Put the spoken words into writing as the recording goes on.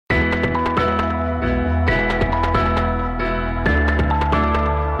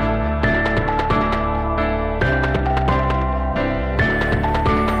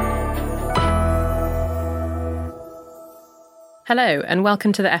Hello, and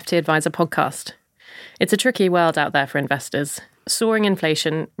welcome to the FT Advisor podcast. It's a tricky world out there for investors. Soaring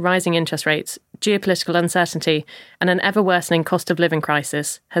inflation, rising interest rates, geopolitical uncertainty, and an ever-worsening cost of living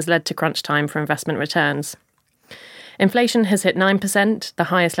crisis has led to crunch time for investment returns. Inflation has hit 9%, the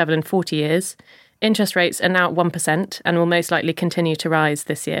highest level in 40 years. Interest rates are now at 1% and will most likely continue to rise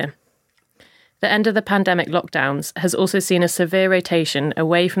this year. The end of the pandemic lockdowns has also seen a severe rotation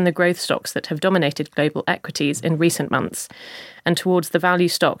away from the growth stocks that have dominated global equities in recent months and towards the value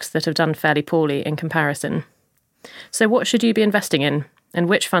stocks that have done fairly poorly in comparison. So what should you be investing in, and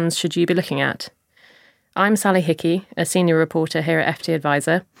which funds should you be looking at? I'm Sally Hickey, a senior reporter here at FT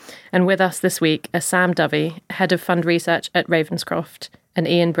Advisor, and with us this week are Sam Dovey, Head of Fund Research at Ravenscroft, and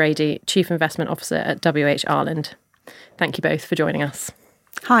Ian Brady, Chief Investment Officer at WH Ireland. Thank you both for joining us.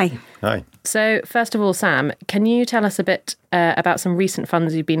 Hi. Hi. So, first of all, Sam, can you tell us a bit about some recent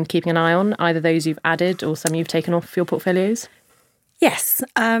funds you've been keeping an eye on, either those you've added or some you've taken off your portfolios? Yes.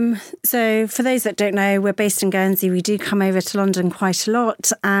 So for those that don't know, we're based in Guernsey. We do come over to London quite a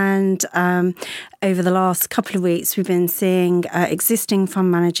lot. And over the last couple of weeks, we've been seeing existing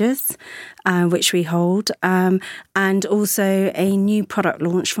fund managers, which we hold, and also a new product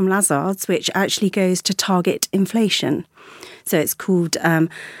launch from Lazards, which actually goes to target inflation. So it's called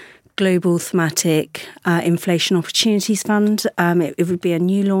Global Thematic Inflation Opportunities Fund. It would be a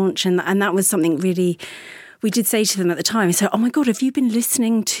new launch. And that was something really... We did say to them at the time, we said, oh my God, have you been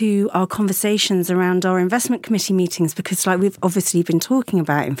listening to our conversations around our investment committee meetings? Because we've obviously been talking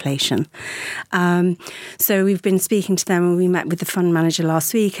about inflation. So we've been speaking to them, and we met with the fund manager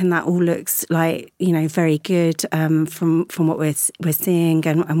last week, and that all looks like, very good from what we're seeing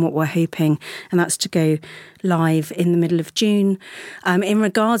and what we're hoping. And that's to go live in the middle of June. In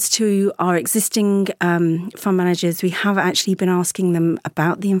regards to our existing fund managers, we have actually been asking them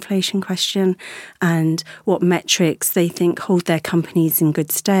about the inflation question and what metrics they think hold their companies in good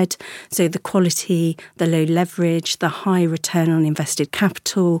stead. So the quality, the low leverage, the high return on invested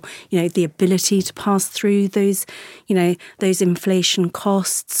capital, the ability to pass through those inflation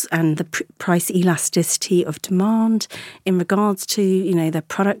costs and the price elasticity of demand in regards to, the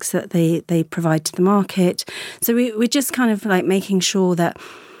products that they provide to the market. So we're just kind of like making sure that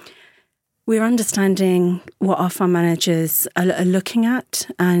we're understanding what our fund managers are looking at,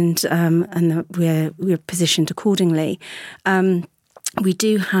 and that we're positioned accordingly. We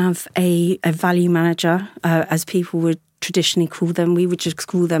do have a value manager, as people would traditionally call them. We would just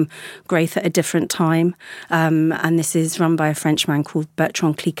call them growth at a different time. And this is run by a Frenchman called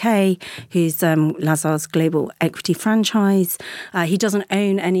Bertrand Cliquet, who's Lazard's global equity franchise. He doesn't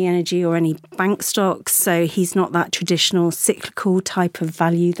own any energy or any bank stocks, so he's not that traditional cyclical type of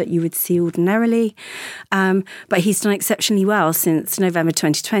value that you would see ordinarily. But he's done exceptionally well since November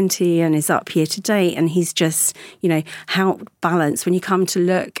 2020 and is up year to date. And he's just, helped balance. When you come to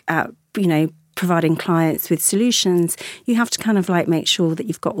look at, providing clients with solutions, you have to kind of make sure that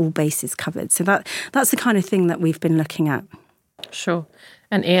you've got all bases covered. So that's the kind of thing that we've been looking at. Sure.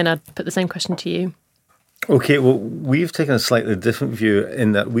 And Ian, I'd put the same question to you. Okay, well, we've taken a slightly different view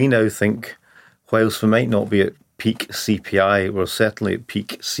in that we now think, whilst we might not be at peak CPI, we're certainly at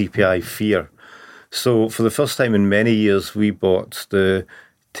peak CPI fear. So for the first time in many years, we bought the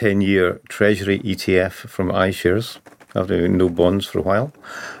 10-year Treasury ETF from iShares, after no bonds for a while.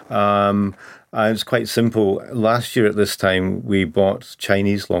 And it's quite simple. Last year at this time, we bought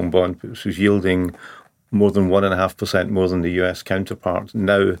Chinese long bond, which was yielding more than 1.5% more than the US counterpart.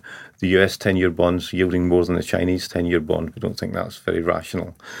 Now, the US 10-year bond's yielding more than the Chinese 10-year bond. We don't think that's very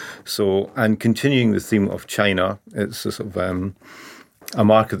rational. So, and continuing the theme of China, it's a sort of a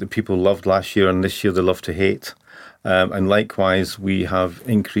market that people loved last year, and this year they love to hate. And likewise, we have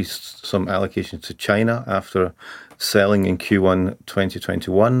increased some allocations to China after selling in Q1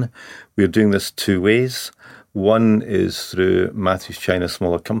 2021. We're doing this two ways. One is through Matthews China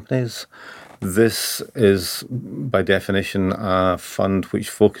Smaller Companies. This is, by definition, a fund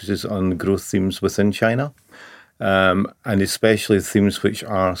which focuses on growth themes within China, and especially themes which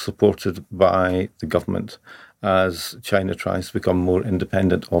are supported by the government as China tries to become more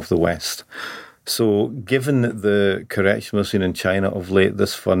independent of the West. So given the correction we've seen in China of late,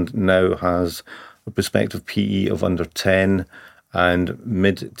 this fund now has a prospective PE of under 10 and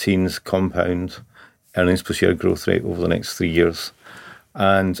mid-teens compound earnings per share growth rate over the next 3 years.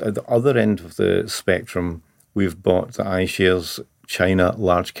 And at the other end of the spectrum, we've bought the iShares China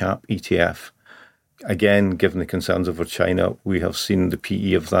Large Cap ETF. Again, given the concerns over China, we have seen the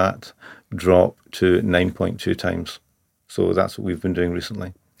PE of that drop to 9.2 times. So that's what we've been doing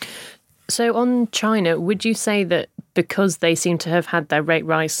recently. So on China, would you say that because they seem to have had their rate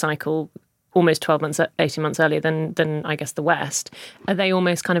rise cycle almost 12 months, 18 months earlier than I guess the West. Are they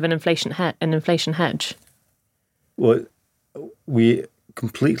almost kind of an inflation hedge? Well, we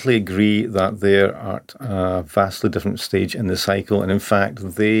completely agree that they're at a vastly different stage in the cycle. And in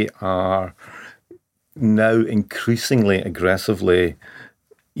fact, they are now increasingly aggressively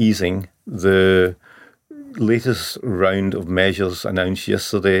easing. The latest round of measures announced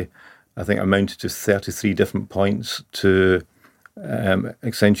yesterday, I think, amounted to 33 different points to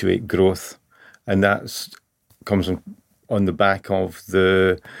accentuate growth. And that comes on the back of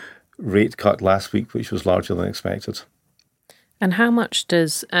the rate cut last week, which was larger than expected. And how much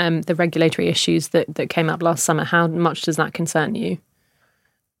does the regulatory issues that came up last summer, how much does that concern you?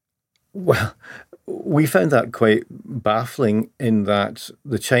 Well, we found that quite baffling in that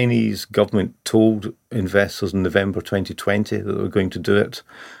the Chinese government told investors in November 2020 that they were going to do it.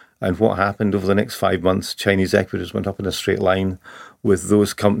 And what happened over the next 5 months, Chinese equities went up in a straight line with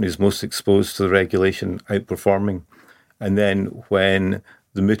those companies most exposed to the regulation outperforming. And then when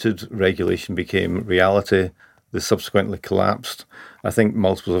the mooted regulation became reality, they subsequently collapsed. I think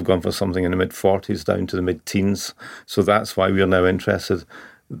multiples have gone from something in the mid-40s down to the mid-teens. So that's why we are now interested.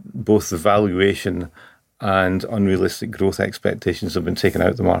 Both the valuation and unrealistic growth expectations have been taken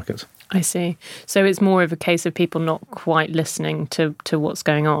out of the market. I see. So it's more of a case of people not quite listening to what's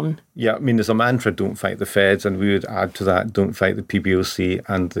going on. Yeah, I mean, there's a mantra, don't fight the Feds, and we would add to that, don't fight the PBOC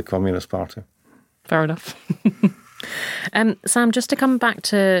and the Communist Party. Fair enough. Sam, just to come back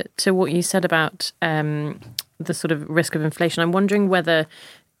to what you said about the sort of risk of inflation, I'm wondering whether,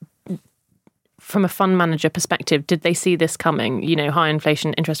 from a fund manager perspective, did they see this coming? You know, high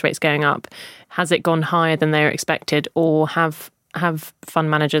inflation, interest rates going up. Has it gone higher than they were expected, or have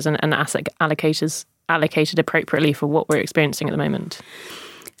fund managers and asset allocators allocated appropriately for what we're experiencing at the moment?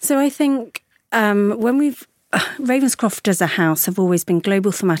 So I think when we've Ravenscroft as a house have always been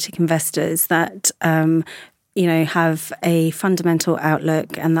global thematic investors that have a fundamental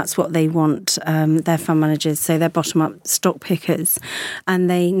outlook, and that's what they want their fund managers. So they're bottom-up stock pickers, and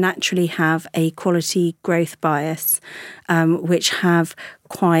they naturally have a quality growth bias, which have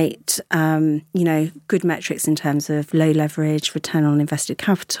quite, good metrics in terms of low leverage, return on invested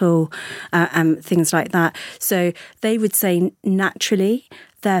capital, and things like that. So they would say naturally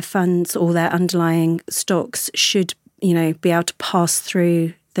their funds or their underlying stocks should, be able to pass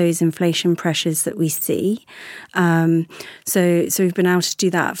through those inflation pressures that we see. So we've been able to do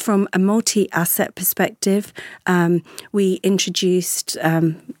that. From a multi-asset perspective, we introduced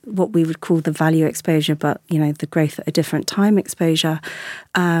what we would call the value exposure, but, the growth at a different time exposure,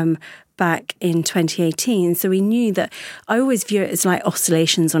 back in 2018. So we knew that I always view it as like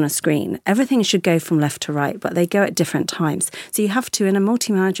oscillations on a screen. Everything should go from left to right, but they go at different times. So you have to, in a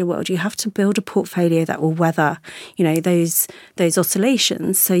multi-manager world, you have to build a portfolio that will weather, those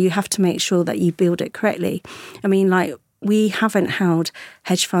oscillations. So you have to make sure that you build it correctly. I mean, we haven't held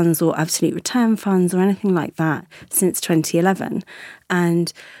hedge funds or absolute return funds or anything like that since 2011.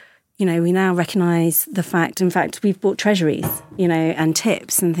 And we now recognise the fact, in fact, we've bought treasuries, and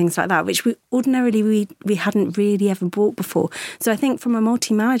tips and things like that, which we ordinarily we hadn't really ever bought before. So I think from a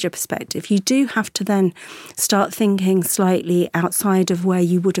multi-manager perspective, you do have to then start thinking slightly outside of where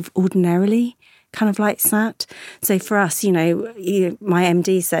you would have ordinarily kind of sat. So for us, my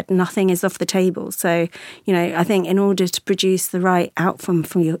MD said nothing is off the table. So, I think in order to produce the right outcome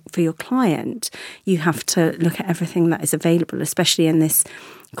for your client, you have to look at everything that is available, especially in this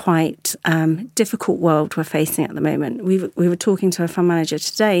quite difficult world we're facing at the moment. We were talking to a fund manager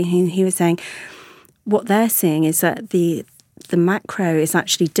today, and he was saying what they're seeing is that the macro is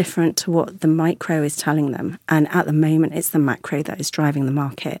actually different to what the micro is telling them. And at the moment, it's the macro that is driving the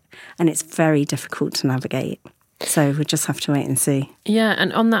market. And it's very difficult to navigate. So we'll just have to wait and see. Yeah,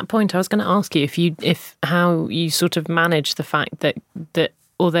 and on that point, I was going to ask you if how you sort of manage the fact that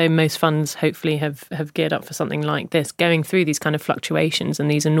although most funds hopefully have geared up for something like this, going through these kind of fluctuations and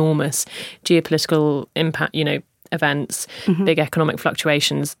these enormous geopolitical impact, events, big economic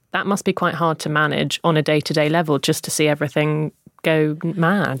fluctuations, that must be quite hard to manage on a day-to-day level, just to see everything go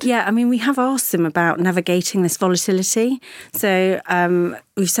mad. Yeah, I mean, we have asked them about navigating this volatility. So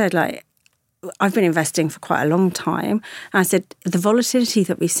we've said, I've been investing for quite a long time. And I said, the volatility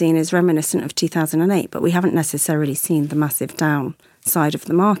that we've seen is reminiscent of 2008, but we haven't necessarily seen the massive downside of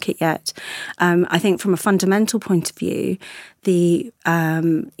the market yet. I think from a fundamental point of view, the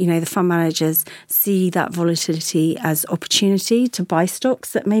fund managers see that volatility as opportunity to buy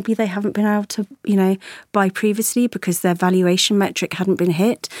stocks that maybe they haven't been able to, buy previously because their valuation metric hadn't been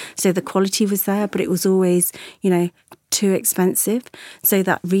hit. So the quality was there, but it was always, too expensive. So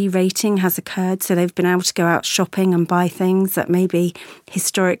that re-rating has occurred. So they've been able to go out shopping and buy things that maybe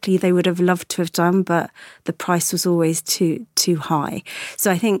historically they would have loved to have done, but the price was always too high.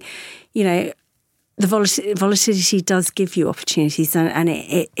 So I think, the volatility does give you opportunities, and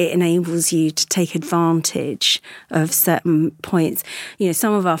it enables you to take advantage of certain points.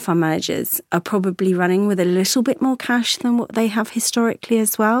 Some of our fund managers are probably running with a little bit more cash than what they have historically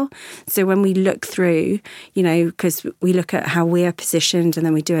as well. So when we look through, because we look at how we are positioned, and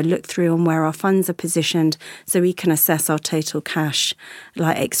then we do a look through on where our funds are positioned, so we can assess our total cash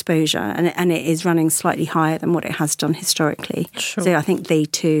exposure, and it is running slightly higher than what it has done historically. Sure. So I think they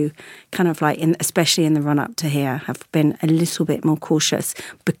too kind of especially in the run-up to here, have been a little bit more cautious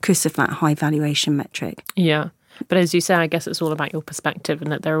because of that high valuation metric. Yeah. But as you say, I guess it's all about your perspective and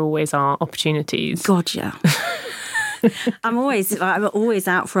that there always are opportunities. God, yeah. I'm always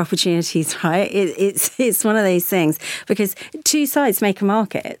out for opportunities, right? It's one of those things, because two sides make a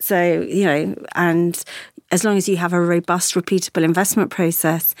market. So, and as long as you have a robust, repeatable investment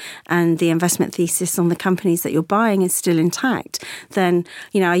process and the investment thesis on the companies that you're buying is still intact, then,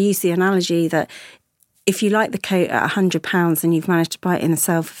 I use the analogy that if you like the coat at £100 and you've managed to buy it in a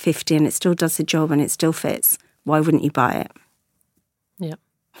sale for 50 and it still does the job and it still fits, why wouldn't you buy it? Yeah.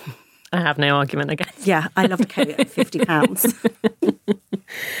 I have no argument against. Yeah, I love a coat at £50.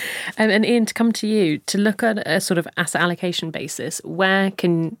 And Ian, to come to you, to look at a sort of asset allocation basis, where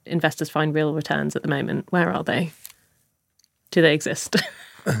can investors find real returns at the moment? Where are they? Do they exist?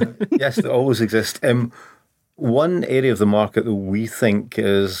 Yes, they always exist. One area of the market that we think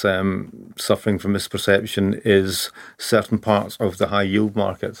is suffering from misperception is certain parts of the high yield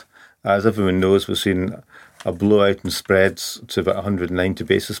market. As everyone knows, we've seen a blowout in spreads to about 190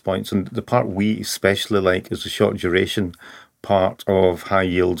 basis points. And the part we especially like is the short duration part of high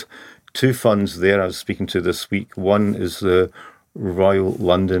yield. Two funds there I was speaking to this week. One is the Royal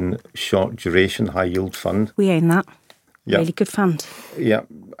London Short Duration High Yield Fund. We own that. Yeah. Really good fund. Yeah,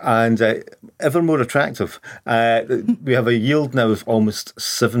 and ever more attractive. We have a yield now of almost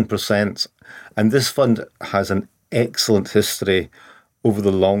 7%, and this fund has an excellent history over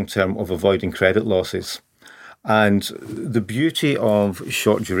the long term of avoiding credit losses. And the beauty of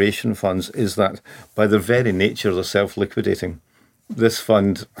short duration funds is that by their very nature they're self-liquidating. This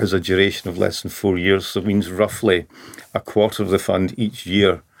fund has a duration of less than 4 years, so it means roughly a quarter of the fund each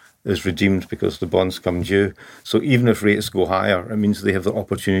year is redeemed because the bonds come due. So even if rates go higher, it means they have the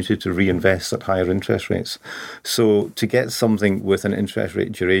opportunity to reinvest at higher interest rates. So to get something with an interest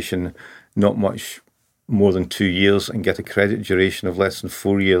rate duration not much more than 2 years and get a credit duration of less than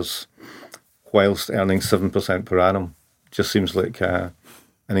 4 years whilst earning 7% per annum just seems like an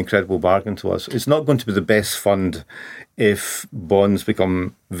incredible bargain to us. It's not going to be the best fund if bonds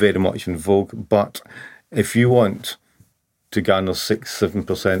become very much in vogue, but if you want to garner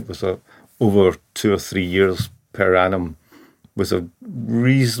 6-7% with over 2 or 3 years per annum with a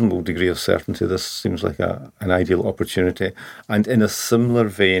reasonable degree of certainty, this seems like an ideal opportunity. And in a similar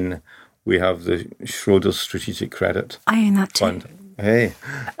vein, we have the Schroders Strategic Credit I own that too. Fund. Hey,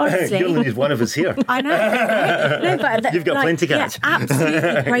 honestly, you only need one of us here. I know. No, but you've got plenty to catch. Yeah,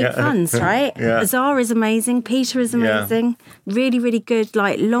 absolutely great funds, right? Yeah. Azar is amazing. Peter is amazing. Yeah. Really, really good.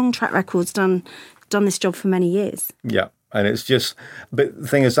 Long track records. Done this job for many years. Yeah. And it's just, but the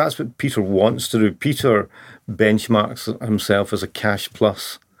thing is, that's what Peter wants to do. Peter benchmarks himself as a cash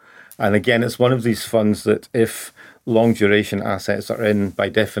plus. And again, it's one of these funds that if long duration assets are in, by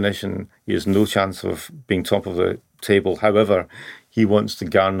definition, he has no chance of being top of the table. However, he wants to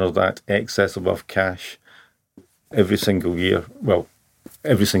garner that excess above cash every single year. Well,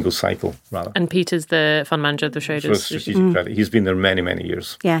 every single cycle, rather. And Peter's the fund manager of the Schroders Strategic Credit. He's been there many, many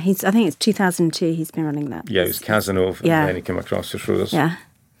years. Yeah, I think it's 2002 he's been running that. Yeah, it was Cazenove, and then he came across to Schroders. Yeah.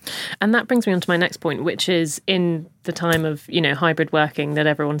 And that brings me on to my next point, which is in the time of, hybrid working that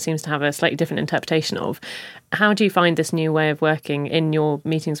everyone seems to have a slightly different interpretation of. How do you find this new way of working in your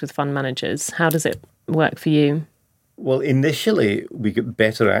meetings with fund managers? How does it work for you? Well, initially, we got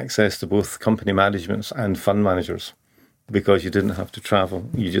better access to both company managements and fund managers because you didn't have to travel.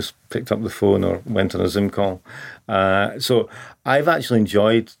 You just picked up the phone or went on a Zoom call. So I've actually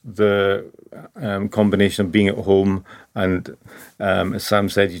enjoyed the combination of being at home and, as Sam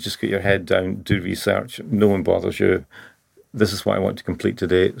said, you just get your head down, do research. No one bothers you. This is what I want to complete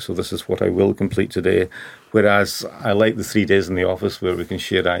today, so this is what I will complete today. Whereas I like the 3 days in the office where we can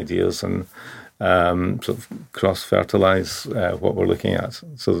share ideas and sort of cross-fertilise what we're looking at.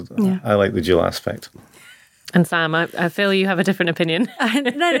 So I like the dual aspect. And Sam, I feel you have a different opinion. No.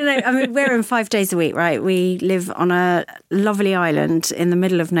 I mean, we're in 5 days a week, right? We live on a lovely island in the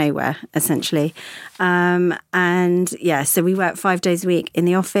middle of nowhere, essentially. And yeah, so we work 5 days a week in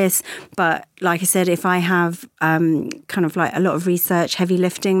the office. But like I said, if I have kind of like a lot of research, heavy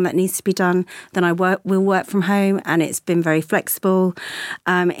lifting that needs to be done, then we'll work from home, and it's been very flexible.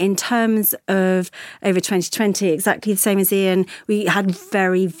 In terms of over 2020, exactly the same as Ian, we had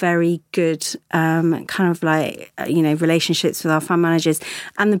very, very good kind of like, relationships with our fund managers.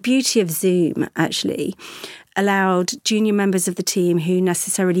 And the beauty of Zoom actually allowed junior members of the team who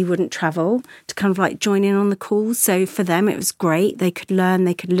necessarily wouldn't travel to kind of like join in on the calls. So for them, it was great. They could learn,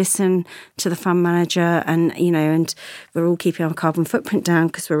 they could listen to the fund manager, and, and we're all keeping our carbon footprint down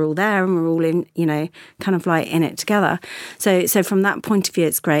because we're all there and we're all in, kind of like in it together. So from that point of view,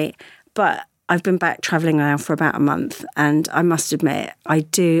 it's great. But I've been back travelling now for about a month, and I must admit, I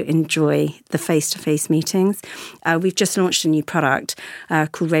do enjoy the face-to-face meetings. We've just launched a new product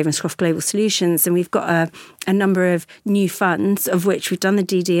called Ravenscroft Global Solutions, and we've got a number of new funds, of which we've done the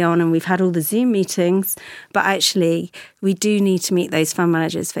DD on, and we've had all the Zoom meetings. But actually, we do need to meet those fund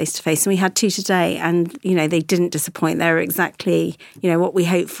managers face-to-face. And we had 2 today, and, they didn't disappoint. They were exactly, what we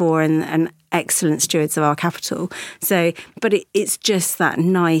hoped for, and excellent stewards of our capital. So, but it's just that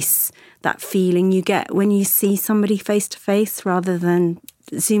nice, that feeling you get when you see somebody face to face, rather than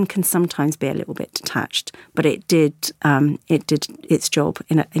Zoom can sometimes be a little bit detached. But it did its job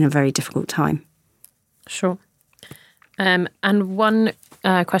in a very difficult time. Sure. And one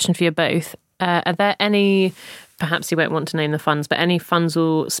question for you both: are there any? Perhaps you won't want to name the funds, but any funds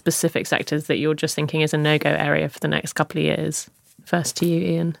or specific sectors that you're just thinking is a no-go area for the next couple of years? First to you,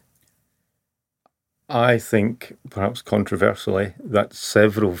 Ian. I think, perhaps controversially, that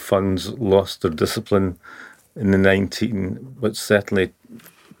several funds lost their discipline in the but certainly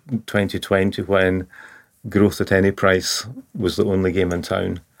 2020, when growth at any price was the only game in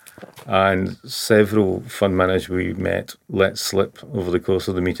town. And several fund managers we met let slip over the course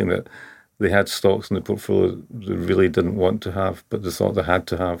of the meeting that they had stocks in the portfolio they really didn't want to have, but they thought they had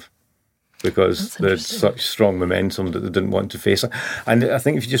to have, because they had such strong momentum that they didn't want to face it. And I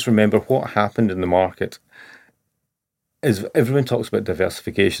think if you just remember what happened in the market, is everyone talks about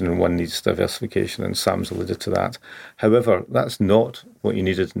diversification, and one needs diversification, and Sam's alluded to that. However, that's not what you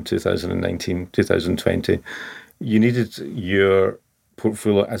needed in 2019, 2020. You needed your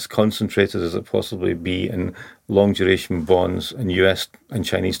portfolio as concentrated as it possibly be in long duration bonds and US and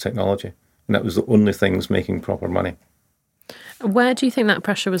Chinese technology. And that was the only things making proper money. Where do you think that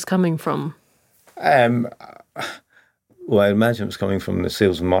pressure was coming from? Well, I imagine it was coming from the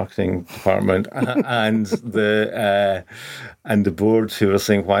sales and marketing department and the board, who were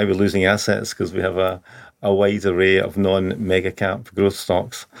saying, why are we losing assets? Because we have a wide array of non-mega cap growth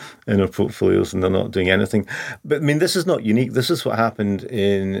stocks in our portfolios, and they're not doing anything. But I mean, this is not unique. This is what happened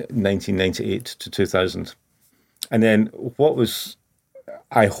in 1998 to 2000. And then what was,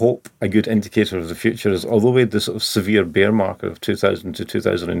 I hope, a good indicator of the future is, although we had this sort of severe bear market of 2000 to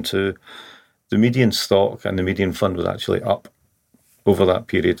 2002, the median stock and the median fund was actually up over that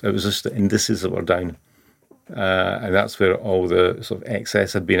period. It was just the indices that were down. And that's where all the sort of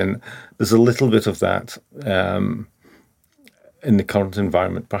excess had been. And there's a little bit of that in the current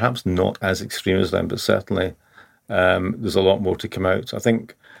environment, perhaps not as extreme as then, but certainly there's a lot more to come out. I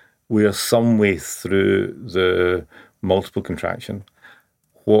think we are some way through the multiple contraction.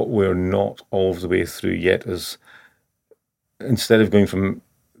 What we're not all the way through yet is, instead of going from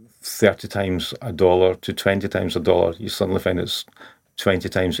 30 times a dollar to 20 times a dollar, you suddenly find it's 20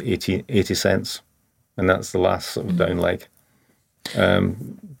 times 80 cents. And that's the last sort of down leg.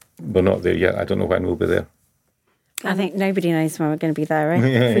 We're not there yet. I don't know when we'll be there. I think nobody knows when we're going to be there, right?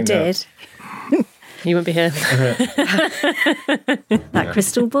 If we did. You won't be here. That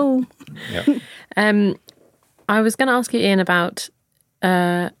crystal ball. Yeah. I was going to ask you, Ian, about...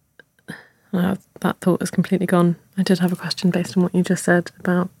 that thought was completely gone. I did have a question based on what you just said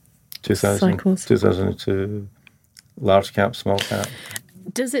about 2002, large cap, small cap.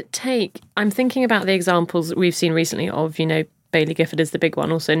 Does it take... I'm thinking about the examples that we've seen recently of, Baillie Gifford is the big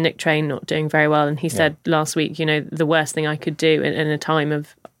one. Also, Nick Train not doing very well. And he said last week, the worst thing I could do in a time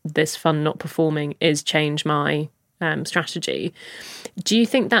of this fund not performing is change my strategy. Do you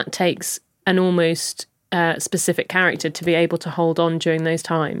think that takes an almost specific character to be able to hold on during those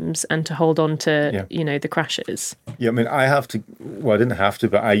times and to hold on to, the crashes? Yeah, I mean, I didn't have to,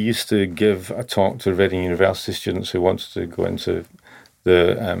 but I used to give a talk to Reading University students who wanted to go into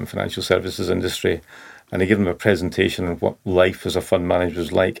the financial services industry. And I gave them a presentation of what life as a fund manager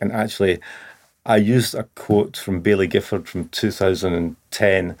was like. And actually, I used a quote from Baillie Gifford from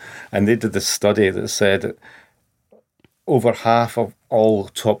 2010, and they did this study that said over half of all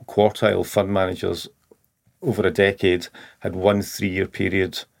top quartile fund managers over a decade had 1 3-year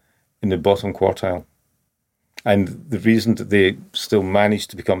period in the bottom quartile. And the reason that they still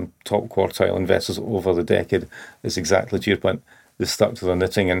managed to become top quartile investors over the decade is exactly to your point. They stuck to their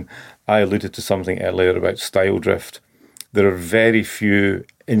knitting. And I alluded to something earlier about style drift. There are very few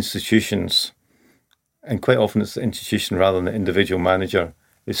institutions, and quite often it's the institution rather than the individual manager,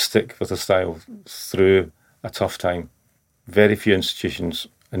 who stick with a style through a tough time. Very few institutions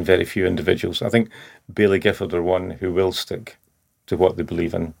and very few individuals. I think Baillie Gifford are one who will stick to what they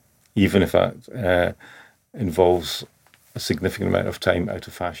believe in, even if that involves a significant amount of time out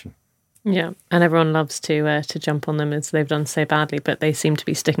of fashion. Yeah, and everyone loves to jump on them as they've done so badly, but they seem to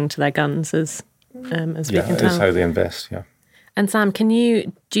be sticking to their guns as we can tell. Yeah, it's how they invest, yeah. And Sam, do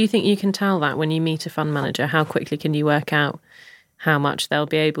you think you can tell that when you meet a fund manager? How quickly can you work out how much they'll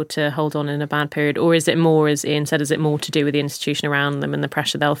be able to hold on in a bad period? Or is it more, as Ian said, is it more to do with the institution around them and the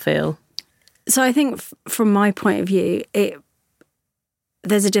pressure they'll feel? So I think from my point of view,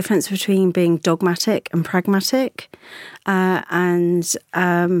 there's a difference between being dogmatic and pragmatic. One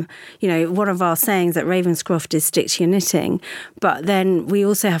of our sayings at Ravenscroft is stick to your knitting. But then we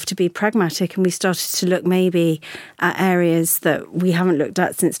also have to be pragmatic, and we started to look maybe at areas that we haven't looked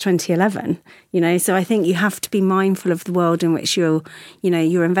at since 2011. So I think you have to be mindful of the world in which you're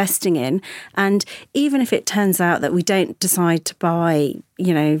investing in. And even if it turns out that we don't decide to buy,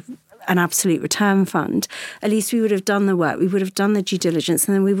 an absolute return fund, at least we would have done the work, we would have done the due diligence,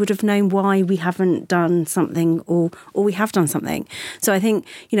 and then we would have known why we haven't done something or we have done something. So I think,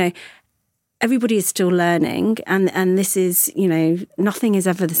 everybody is still learning, and this is, nothing is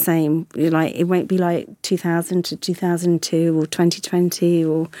ever the same. Like, it won't be like 2000 to 2002 or 2020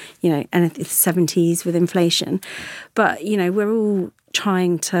 or, and the 70s with inflation. But, we're all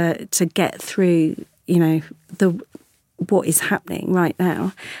trying to get through, what is happening right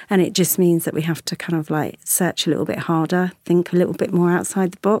now, and it just means that we have to kind of like search a little bit harder, think a little bit more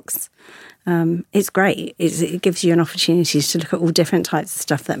outside the box. It's great. It gives you an opportunity to look at all different types of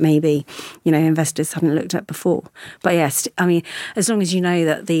stuff that maybe investors haven't looked at before. But yes, I mean, as long as you know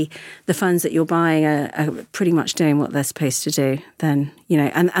that the funds that you're buying are pretty much doing what they're supposed to do, then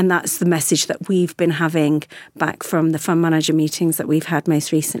and that's the message that we've been having back from the fund manager meetings that we've had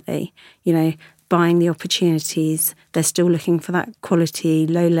most recently. Buying the opportunities, they're still looking for that quality,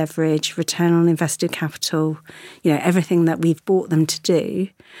 low leverage, return on invested capital, everything that we've bought them to do.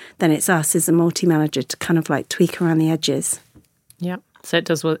 Then it's us as a multi-manager to kind of like tweak around the edges. Yeah, so it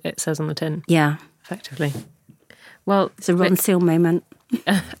does what it says on the tin. Yeah. Effectively. Well, it's a Ron Seal moment.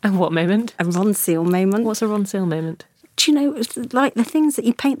 A what moment? A Ron Seal moment. What's a Ron Seal moment? Do you know, it's like the things that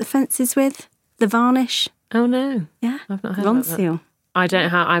you paint the fences with? The varnish? Oh, no. Yeah. I've not heard Ron about that. Seal. I don't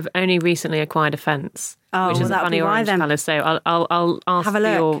have. I've only recently acquired a fence, which is a funny orange colour. So I'll ask have a for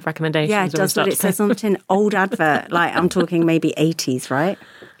look. your recommendations. Yeah, it does what it says on the tin. Old advert, like I'm talking maybe 80s, right?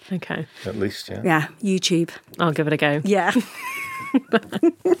 Okay. At least, yeah. Yeah, YouTube. I'll give it a go. Yeah.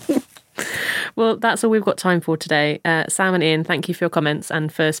 Well, that's all we've got time for today. Sam and Ian, thank you for your comments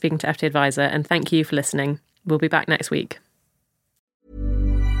and for speaking to FT Advisor, and thank you for listening. We'll be back next week.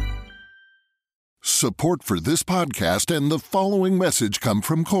 Support for this podcast and the following message come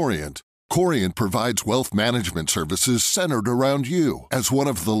from Corient. Corient provides wealth management services centered around you. As one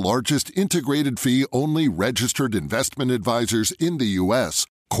of the largest integrated fee-only registered investment advisors in the U.S.,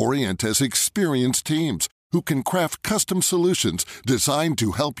 Corient has experienced teams who can craft custom solutions designed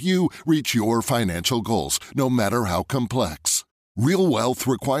to help you reach your financial goals, no matter how complex. Real wealth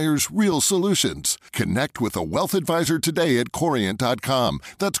requires real solutions. Connect with a wealth advisor today at Corient.com.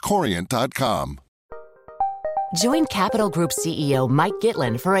 That's Corient.com. Join Capital Group CEO Mike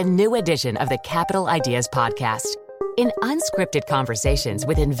Gitlin for a new edition of the Capital Ideas Podcast. In unscripted conversations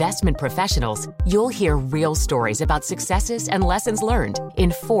with investment professionals, you'll hear real stories about successes and lessons learned,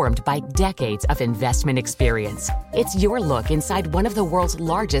 informed by decades of investment experience. It's your look inside one of the world's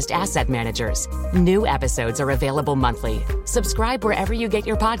largest asset managers. New episodes are available monthly. Subscribe wherever you get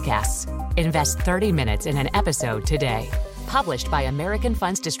your podcasts. Invest 30 minutes in an episode today. Published by American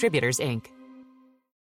Funds Distributors, Inc.